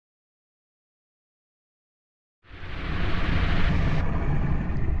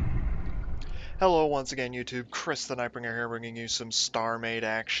Hello once again YouTube, Chris the Nightbringer here bringing you some Starmade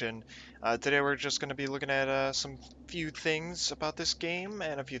action. Today we're just going to be looking at some few things about this game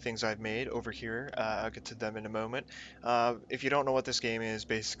and a few things I've made over here. I'll get to them in a moment. If you don't know what this game is,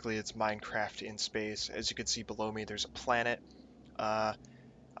 basically it's Minecraft in space. As you can see below me there's a planet. Uh,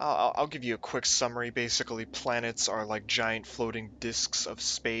 I'll give you a quick summary. Basically planets are like giant floating disks of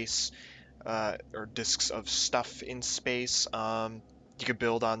space or disks of stuff in space. You could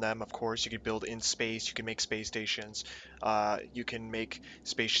build on them, of course. You could build in space. You can make space stations. You can make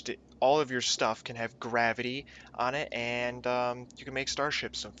all of your stuff can have gravity on it, and you can make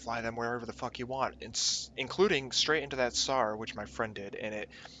starships and fly them wherever the fuck you want, including straight into that star, which my friend did, and it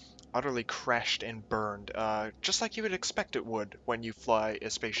utterly crashed and burned, just like you would expect it would when you fly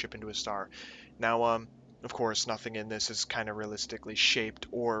a spaceship into a star. Now, of course, nothing in this is kind of realistically shaped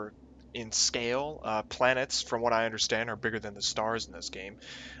or in scale. Planets, from what I understand, are bigger than the stars in this game,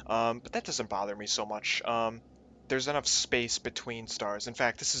 but that doesn't bother me so much. There's enough space between stars. In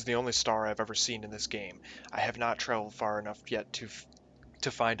fact, this is the only star I've ever seen in this game. I have not traveled far enough yet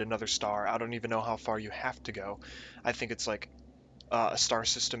to find another star. I don't even know how far you have to go. I think it's like a star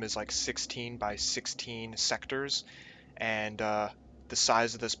system is like 16 by 16 sectors, and the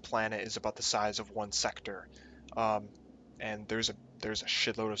size of this planet is about the size of one sector. Um, and there's a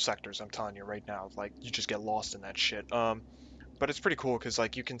shitload of sectors. I'm telling you right now, like you just get lost in that shit. But it's pretty cool because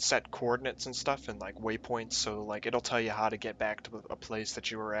like you can set coordinates and stuff and like waypoints, so like it'll tell you how to get back to a place that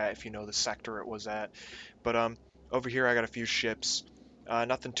you were at if you know the sector it was at. But over here I got a few ships.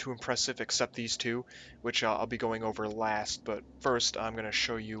 Nothing too impressive except these two, which I'll be going over last. But first, I'm going to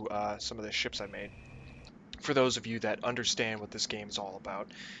show you some of the ships I made. For those of you that understand what this game is all about,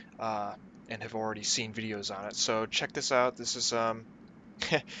 uh, and have already seen videos on it, so check this out. This is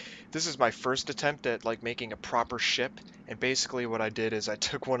this is my first attempt at like making a proper ship. And basically, what I did is I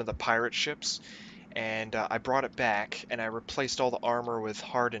took one of the pirate ships and I brought it back and I replaced all the armor with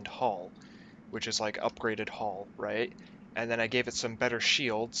hardened hull, which is like upgraded hull, right? And then I gave it some better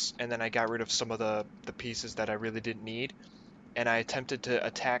shields, and then I got rid of some of the pieces that I really didn't need. And I attempted to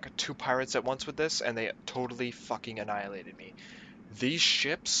attack two pirates at once with this, and they totally fucking annihilated me. These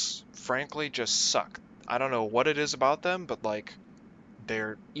ships, frankly, just suck. I don't know what it is about them, but like,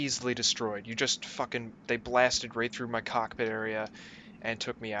 they're easily destroyed. You just fucking, they blasted right through my cockpit area and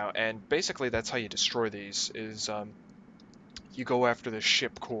took me out. And basically that's how you destroy these, is you go after the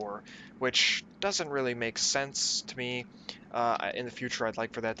ship core, which doesn't really make sense to me. In the future, I'd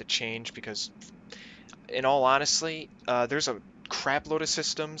like for that to change because, in all honesty, there's a crap load of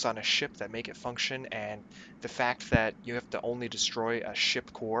systems on a ship that make it function, and the fact that you have to only destroy a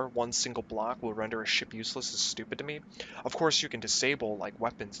ship core, one single block, will render a ship useless is stupid to me. Of course, you can disable like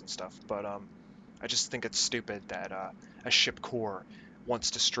weapons and stuff, but I just think it's stupid that a ship core,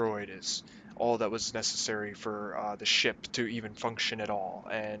 once destroyed, is all that was necessary for the ship to even function at all,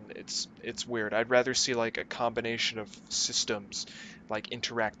 and it's weird. I'd rather see like a combination of systems like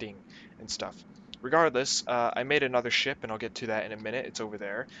interacting and stuff. Regardless, I made another ship, and I'll get to that in a minute. It's over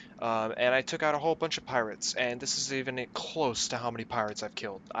there. And I took out a whole bunch of pirates, and this is even close to how many pirates I've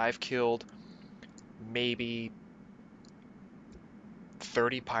killed. I've killed maybe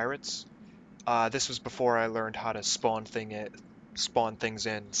 30 pirates. This was before I learned how to spawn things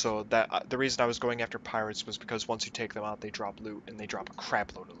in. So that the reason I was going after pirates was because once you take them out, they drop loot, and they drop a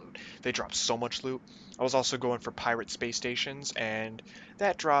crap load of loot. They drop so much loot. I was also going for pirate space stations, and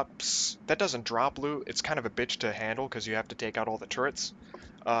that doesn't drop loot. It's kind of a bitch to handle because you have to take out all the turrets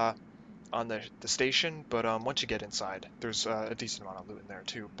uh, on the station. But once you get inside, there's a decent amount of loot in there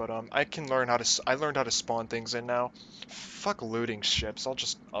too. But I learned how to spawn things in now. Fuck looting ships. I'll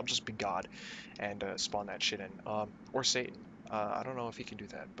just be God and spawn that shit in. Or Satan. I don't know if he can do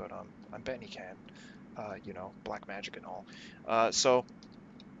that, but I'm betting he can. Black magic and all. So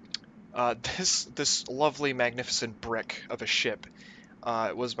this lovely, magnificent brick of a ship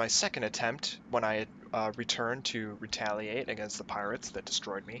was my second attempt when I returned to retaliate against the pirates that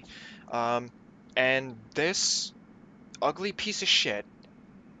destroyed me. Um, and this ugly piece of shit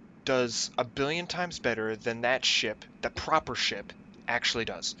does a billion times better than that ship, the proper ship, actually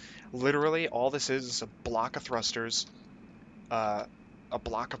does. Literally, all this is a block of thrusters, uh, a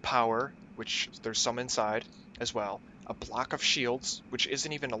block of power, which there's some inside as well, a block of shields, which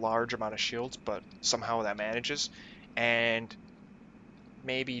isn't even a large amount of shields, but somehow that manages, and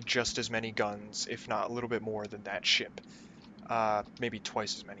maybe just as many guns, if not a little bit more than that ship. Maybe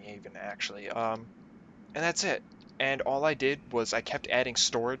twice as many even, actually. And that's it. And all I did was I kept adding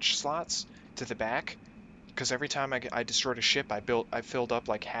storage slots to the back, because every time I destroyed a ship, I filled up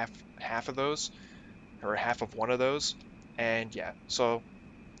like half of those, or half of one of those, and yeah. So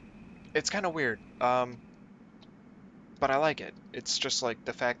It's kind of weird. But I like it. It's just like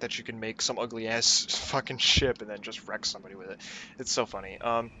the fact that you can make some ugly ass fucking ship and then just wreck somebody with it. It's so funny.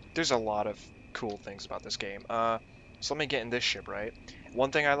 There's a lot of cool things about this game. So let me get in this ship, right?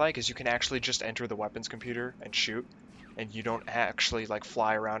 One thing I like is you can actually just enter the weapons computer and shoot, and you don't actually like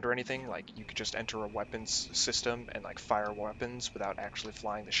fly around or anything. Like you could just enter a weapons system and like fire weapons without actually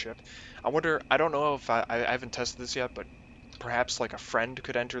flying the ship. I wonder. I don't know if I haven't tested this yet, but perhaps like a friend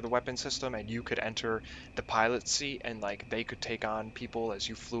could enter the weapon system and you could enter the pilot seat and like they could take on people as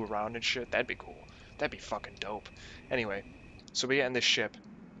you flew around and shit. That'd be cool. That'd be fucking dope. Anyway, so we get in this ship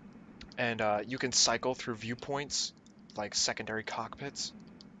and you can cycle through viewpoints like secondary cockpits.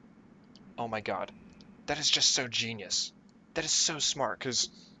 Oh my god. That is just so genius. That is so smart because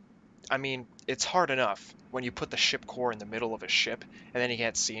I mean, it's hard enough when you put the ship core in the middle of a ship and then you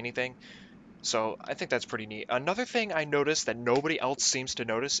can't see anything. So I think that's pretty neat. Another thing I noticed that nobody else seems to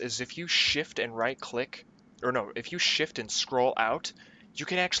notice is if you shift and right click, or no, if you shift and scroll out, you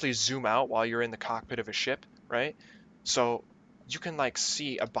can actually zoom out while you're in the cockpit of a ship, right? So you can like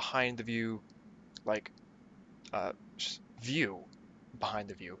see a behind the view, like view, behind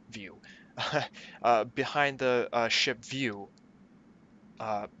the view, behind the ship view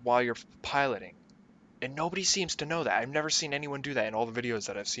while you're piloting. And nobody seems to know that. I've never seen anyone do that in all the videos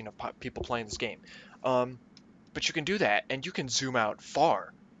that I've seen of people playing this game. Um, But you can do that, and you can zoom out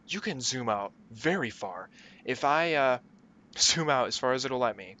far. You can zoom out very far. If I zoom out as far as it'll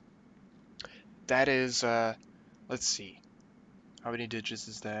let me, that is, let's see, how many digits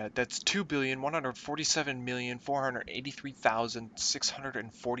is that? That's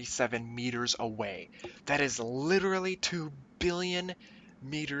 2,147,483,647 meters away. That is literally 2 billion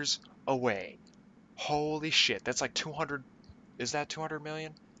meters away. Holy shit, that's like 200, is that 200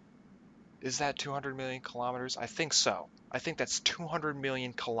 million? Is that 200 million kilometers? I think so. I think that's 200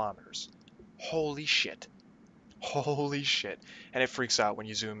 million kilometers. Holy shit. Holy shit. And it freaks out when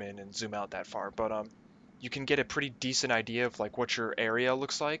you zoom in and zoom out that far. But you can get a pretty decent idea of like what your area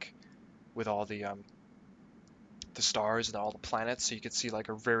looks like with all the stars and all the planets, so you could see like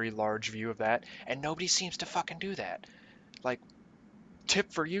a very large view of that. And nobody seems to fucking do that. Like,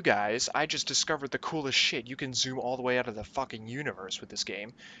 tip for you guys, I just discovered the coolest shit. You can zoom all the way out of the fucking universe with this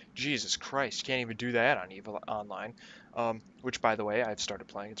game. Jesus Christ, you can't even do that on Evil Online. Which, by the way, I've started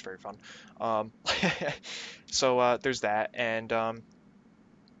playing. It's very fun. Um, so there's that, and I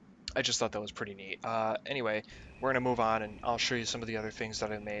just thought that was pretty neat. Anyway, we're gonna move on, and I'll show you some of the other things that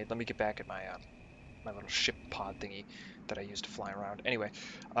I made. Let me get back at my little ship pod thingy that I used to fly around. Anyway,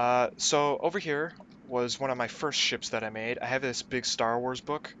 so over here was one of my first ships that I made. I have this big Star Wars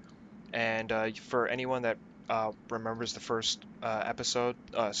book, and for anyone that remembers the first episode,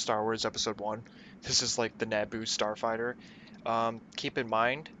 Star Wars Episode 1, this is like the Naboo starfighter. Keep in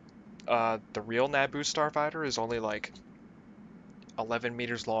mind, the real Naboo starfighter is only like 11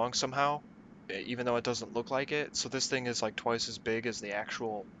 meters long somehow, even though it doesn't look like it. So this thing is like twice as big as the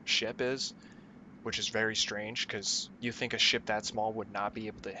actual ship is, which is very strange because you think a ship that small would not be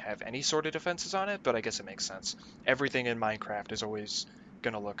able to have any sort of defenses on it, but I guess it makes sense. Everything in Minecraft is always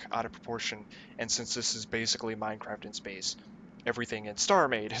going to look out of proportion, and since this is basically Minecraft in space, everything in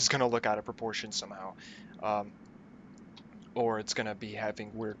Starmade is going to look out of proportion somehow. Um, or it's going to be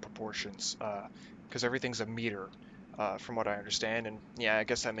having weird proportions because everything's a meter from what I understand, and yeah, I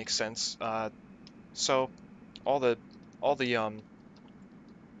guess that makes sense. So all the all the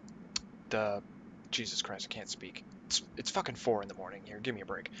Jesus Christ, I can't speak. It's fucking 4 in the morning here. Give me a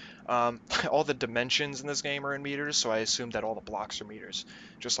break. All the dimensions in this game are in meters, so I assume that all the blocks are meters,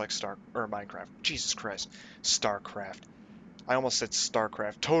 just like Star or Minecraft. Jesus Christ, StarCraft. I almost said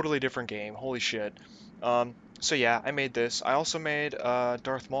StarCraft. Totally different game. Holy shit. So yeah, I made this. I also made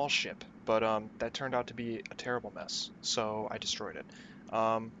Darth Maul's ship, but that turned out to be a terrible mess, so I destroyed it.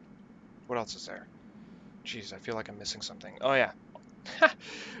 Um, what else is there? Jeez, I feel like I'm missing something. Oh yeah,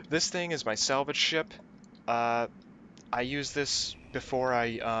 this thing is my salvage ship. Uh, I used this before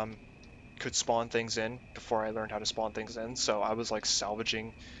I could spawn things in, before I learned how to spawn things in. So I was like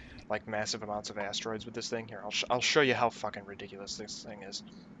salvaging like massive amounts of asteroids with this thing. Here, I'll show you how fucking ridiculous this thing is.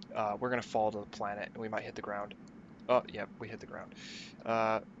 We're gonna fall to the planet and we might hit the ground. Oh, yep, we hit the ground.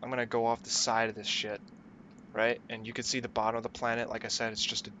 I'm gonna go off the side of this shit, right? And you can see the bottom of the planet. Like I said, it's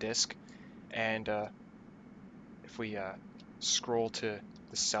just a disk. And if we scroll to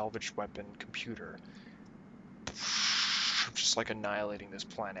the salvage weapon computer, just like annihilating this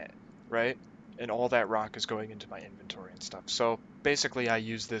planet, right? And all that rock is going into my inventory and stuff. So basically, I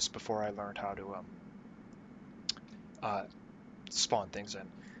used this before I learned how to uh, spawn things in.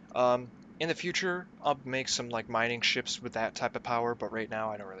 Um, In the future, I'll make some like mining ships with that type of power, but right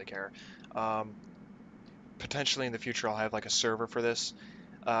now I don't really care. Um, Potentially in the future, I'll have like a server for this.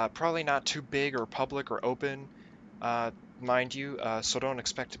 Probably not too big or public or open, uh, mind you, so don't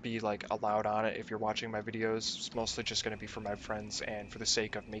expect to be like allowed on it if you're watching my videos. It's mostly just going to be for my friends and for the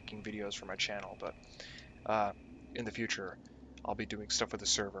sake of making videos for my channel, but uh, in the future, I'll be doing stuff with the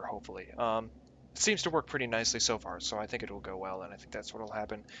server, hopefully. It seems to work pretty nicely so far, so I think it will go well, and I think that's what will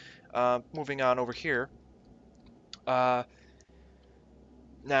happen. Moving on over here. Uh,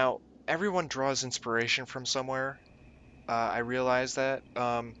 Now, everyone draws inspiration from somewhere. I realize that.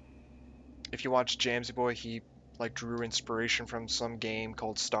 If you watch Jamsy Boy, he like drew inspiration from some game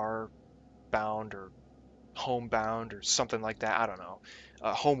called Starbound or Homebound or something like that. I don't know.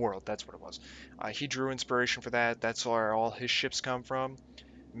 Homeworld, that's what it was. He drew inspiration for that. That's where all his ships come from.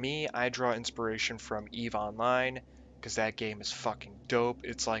 Me, I draw inspiration from EVE Online because that game is fucking dope.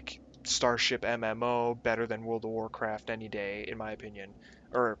 It's like Starship MMO, better than World of Warcraft any day, in my opinion.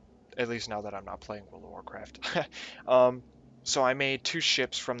 Or at least now that I'm not playing World of Warcraft. um, so I made two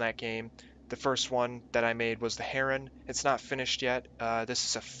ships from that game. The first one that I made was the Heron. It's not finished yet. This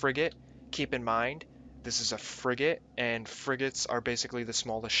is a frigate. Keep in mind, this is a frigate, and frigates are basically the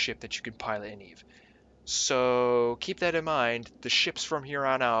smallest ship that you can pilot in EVE. So keep that in mind. The ships from here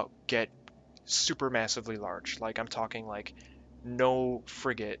on out get super massively large. Like I'm talking like no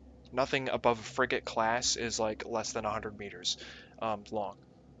frigate, nothing above a frigate class is like less than 100 meters long.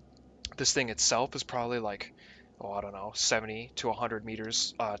 This thing itself is probably like, oh, I don't know, 70 to 100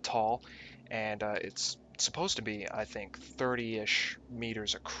 meters tall, and it's supposed to be, I think, 30-ish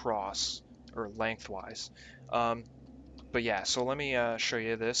meters across or lengthwise. Um, but yeah, so let me show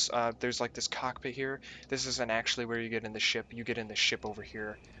you this. There's like this cockpit here. This isn't actually where you get in the ship. You get in the ship over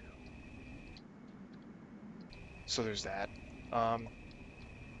here. So there's that. Um,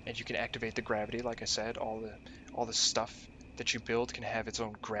 and you can activate the gravity, like I said. All the stuff that you build can have its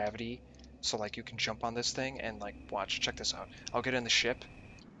own gravity. So like you can jump on this thing and like watch. Check this out. I'll get in the ship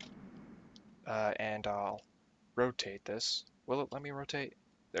and I'll rotate this. Will it let me rotate?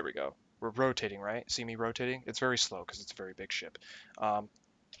 There we go. We're rotating, right? See me rotating? It's very slow because it's a very big ship. Um,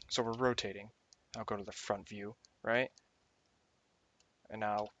 So we're rotating. I'll go to the front view, right? And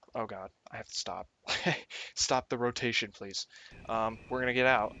now, oh God, I have to stop. Stop the rotation, please. We're gonna get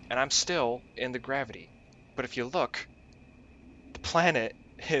out, and I'm still in the gravity. But if you look, the planet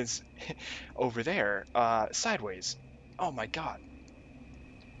is over there, sideways. Oh my God,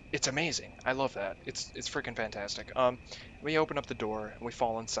 it's amazing. I love that. It's freaking fantastic. We open up the door and we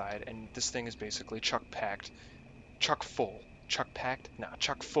fall inside, and this thing is basically chuck full, chuck packed, nah,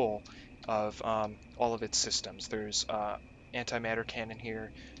 chuck full of all of its systems. There's antimatter cannon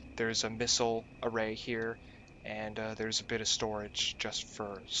here, there's a missile array here, and there's a bit of storage just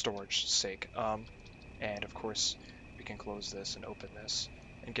for storage sake. And of course, we can close this and open this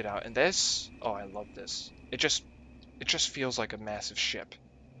and get out. And this, oh, I love this. It just feels like a massive ship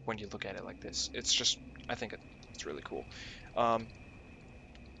when you look at it like this. It's just, I think it's really cool. Um,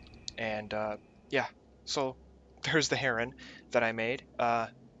 and yeah, so there's the Heron that I made.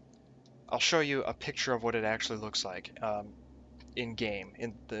 I'll show you a picture of what it actually looks like in game,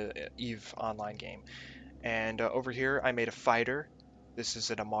 in the EVE online game. And over here, I made a fighter. This is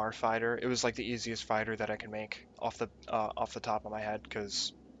an Amar fighter. It was like the easiest fighter that I can make off the top of my head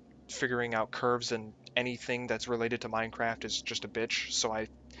because figuring out curves and anything that's related to Minecraft is just a bitch. So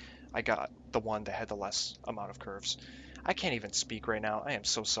I got the one that had the less amount of curves. I can't even speak right now. I am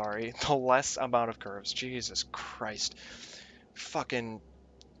so sorry. The less amount of curves. Jesus Christ. Fucking.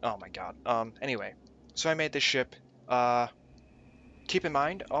 Oh my god. Anyway. So I made this ship. Uh, Keep in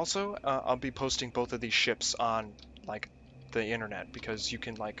mind, also, I'll be posting both of these ships on, like, the internet because you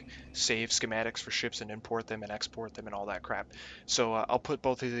can, like, save schematics for ships and import them and export them and all that crap. So I'll put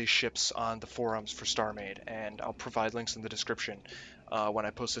both of these ships on the forums for Starmade, and I'll provide links in the description when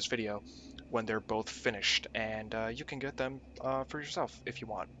I post this video when they're both finished, and you can get them for yourself if you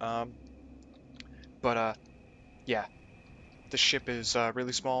want. But yeah, the ship is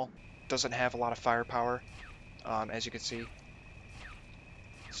really small, doesn't have a lot of firepower, as you can see.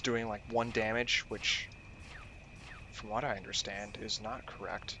 It's doing like 1 damage, which from what I understand, is not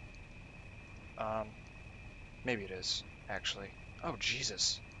correct. Um, Maybe it is, actually. Oh,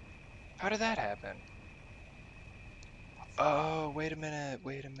 Jesus. How did that happen? Oh, wait a minute,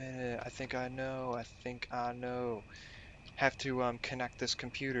 wait a minute. I think I know, I think I know. Have to, connect this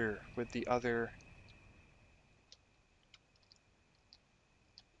computer with the other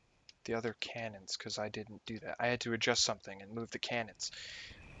cannons, because I didn't do that. I had to adjust something and move the cannons.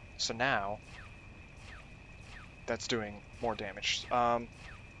 So now, that's doing more damage.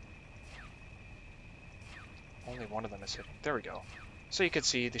 Only one of them is hidden. There we go. So you can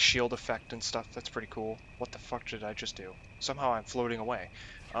see the shield effect and stuff. That's pretty cool. What the fuck did I just do? Somehow I'm floating away.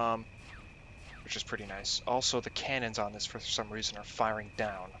 Which is pretty nice. Also, the cannons on this, for some reason, are firing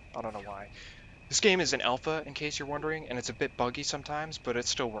down. I don't know why. This game is an alpha, in case you're wondering, and it's a bit buggy sometimes, but it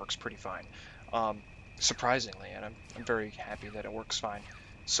still works pretty fine. Surprisingly, and I'm very happy that it works fine.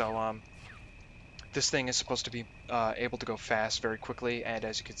 So, this thing is supposed to be able to go fast very quickly, and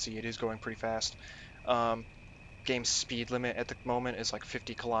as you can see, it is going pretty fast. Game speed limit at the moment is like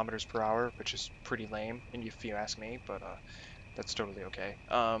 50 kilometers per hour, which is pretty lame, if you ask me, but that's totally okay.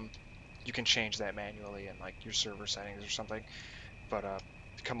 You can change that manually in like your server settings or something, but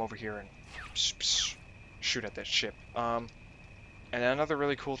come over here and shoot at that ship. And another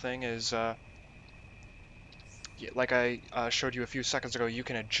really cool thing is, like I showed you a few seconds ago, you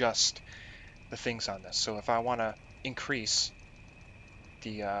can adjust the things on this. So if I want to increase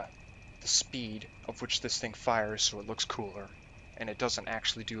the speed of which this thing fires so it looks cooler and it doesn't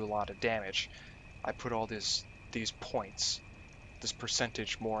actually do a lot of damage, I put all these points, this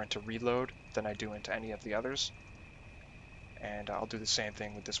percentage, more into reload than I do into any of the others. And I'll do the same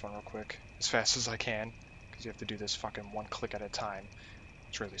thing with this one real quick, as fast as I can, because you have to do this fucking one click at a time,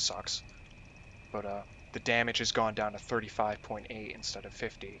 which really sucks. But the damage has gone down to 35.8 instead of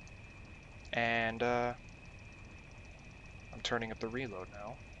 50. And I'm turning up the reload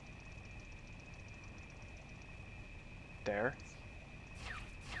now. There.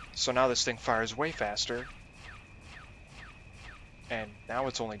 So now this thing fires way faster. And now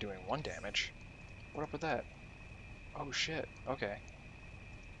it's only doing 1 damage. What up with that? Oh shit, okay.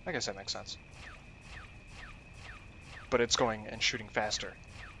 I guess that makes sense. But it's going and shooting faster,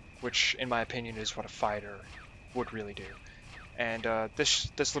 which in my opinion is what a fighter would really do. And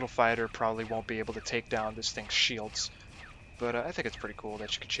this little fighter probably won't be able to take down this thing's shields, but I think it's pretty cool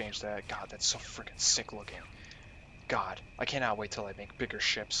that you could change that. God, that's so freaking sick looking. God, I cannot wait till I make bigger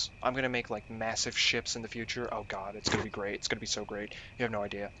ships. I'm gonna make like massive ships in the future. Oh god, it's gonna be great. It's gonna be so great. You have no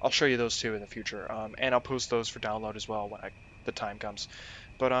idea. I'll show you those too in the future, and I'll post those for download as well when the time comes.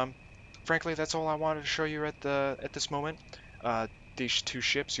 But frankly, that's all I wanted to show you at this moment. These 2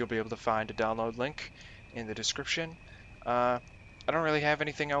 ships, you'll be able to find a download link in the description. I don't really have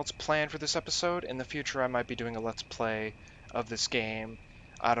anything else planned for this episode. In the future, I might be doing a let's play of this game.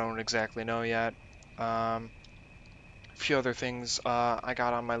 I don't exactly know yet. Few other things I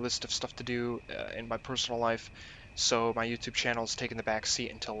got on my list of stuff to do in my personal life, so my YouTube channel is taking the back seat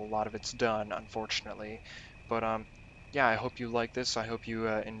until a lot of it's done, unfortunately. But yeah, I hope you like this. I hope you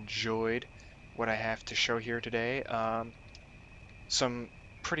enjoyed what I have to show here today. Some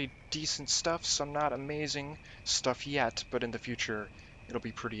pretty decent stuff, some not amazing stuff yet, but in the future it'll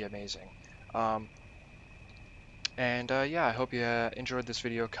be pretty amazing. Yeah, I hope you enjoyed this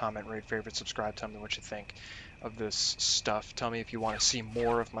video. Comment, rate, favorite, subscribe, tell me what you think of this stuff. Tell me if you want to see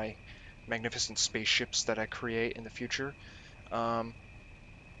more of my magnificent spaceships that I create in the future. I'll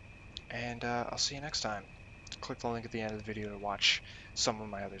see you next time. Click the link at the end of the video to watch some of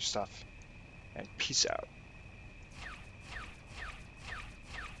my other stuff. And peace out.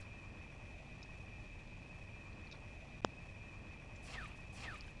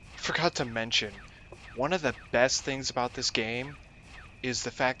 Forgot to mention, one of the best things about this game is the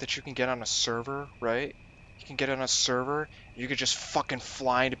fact that you can get on a server, right? You can get on a server, you could just fucking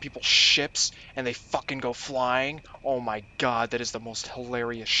fly into people's ships, and they fucking go flying. Oh my god, that is the most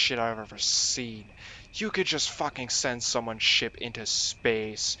hilarious shit I've ever seen. You could just fucking send someone's ship into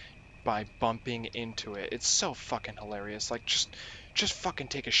space by bumping into it. It's so fucking hilarious. Like, just fucking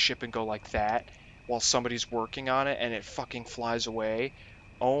take a ship and go like that while somebody's working on it, and it fucking flies away.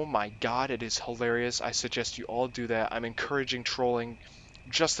 Oh my god, it is hilarious. I suggest you all do that. I'm encouraging trolling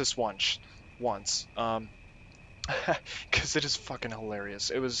just this once. Because it is fucking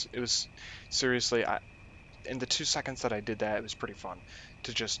hilarious. It was seriously, in the 2 seconds that I did that, it was pretty fun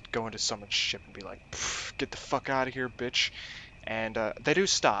to just go into someone's ship and be like, get the fuck out of here, bitch. And they do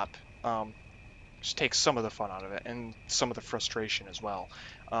stop. Just takes some of the fun out of it, and some of the frustration as well.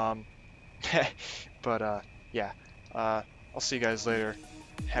 Yeah. I'll see you guys later.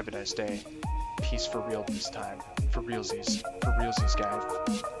 Have a nice day. Peace for real this time. For realsies. For realsies, guys.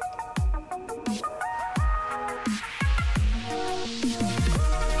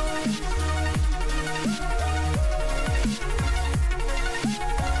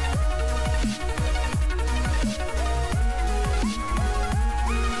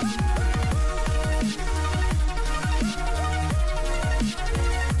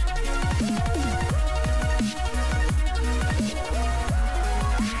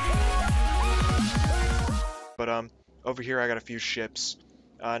 But over here I got a few ships.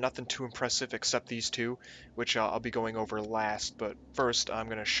 Nothing too impressive except these two, which I'll be going over last. But first, I'm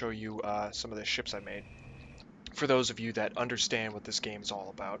going to show you some of the ships I made. For those of you that understand what this game is all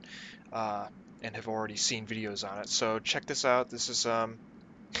about uh, and have already seen videos on it, so check this out. This is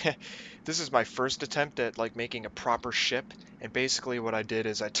this is my first attempt at like making a proper ship. And basically, what I did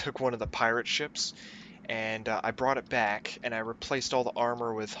is I took one of the pirate ships and I brought it back and I replaced all the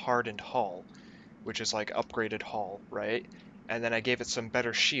armor with hardened hull, which is like upgraded hull, right? And then I gave it some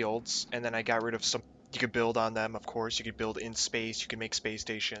better shields, and then I got rid of some. You could build on them, of course. You could build in space. You can make space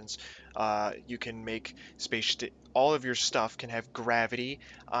stations. You can make all of your stuff can have gravity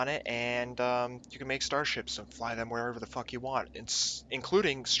on it, and you can make starships and fly them wherever the fuck you want. It's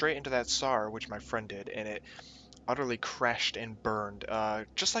including straight into that star, which my friend did, and it utterly crashed and burned,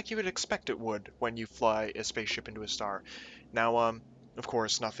 just like you would expect it would when you fly a spaceship into a star. Now, of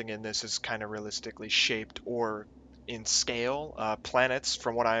course, nothing in this is kind of realistically shaped or in scale. Planets,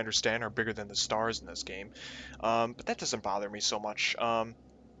 from what I understand, are bigger than the stars in this game, but that doesn't bother me so much.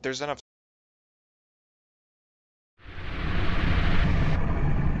 There's enough.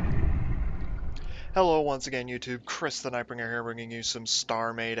 Hello once again, YouTube. Chris the Nightbringer here, bringing you some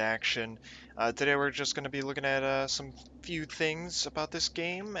Starmade action. Today we're just going to be looking at some few things about this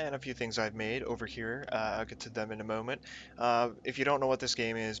game and a few things I've made over here. I'll get to them in a moment. If you don't know what this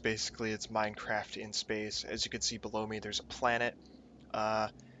game is, basically it's Minecraft in space. As you can see below me, there's a planet. Uh,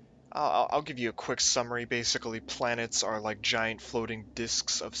 I'll give you a quick summary. Basically, planets are like giant floating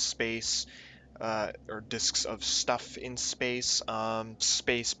disks of space or disks of stuff in space,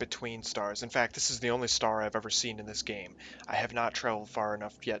 space between stars. In fact, this is the only star I've ever seen in this game. I have not traveled far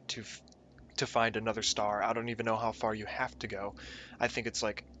enough yet to find another star. I don't even know how far you have to go. I think it's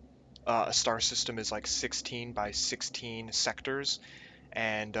like a star system is like 16 by 16 sectors,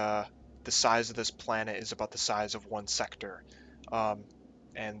 and the size of this planet is about the size of one sector. Um,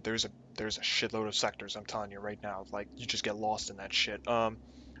 and there's a shitload of sectors. I'm telling you right now, like you just get lost in that shit.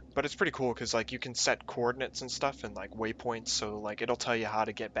 But it's pretty cool because like you can set coordinates and stuff and like waypoints, so like it'll tell you how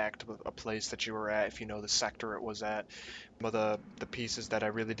to get back to a place that you were at if you know the sector it was at. Some of the pieces that I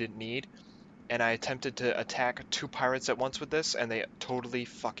really didn't need, and I attempted to attack two pirates at once with this, and they totally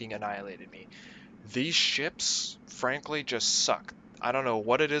fucking annihilated me. These ships, frankly, just suck. I don't know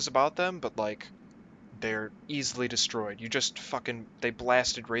what it is about them, but like they're easily destroyed. You just fucking they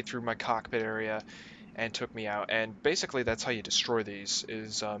blasted right through my cockpit area and took me out. And basically that's how you destroy these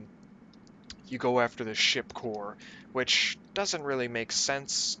is you go after the ship core, which doesn't really make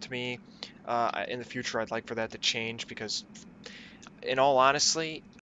sense to me. In the future, I'd like for that to change because, in all honesty,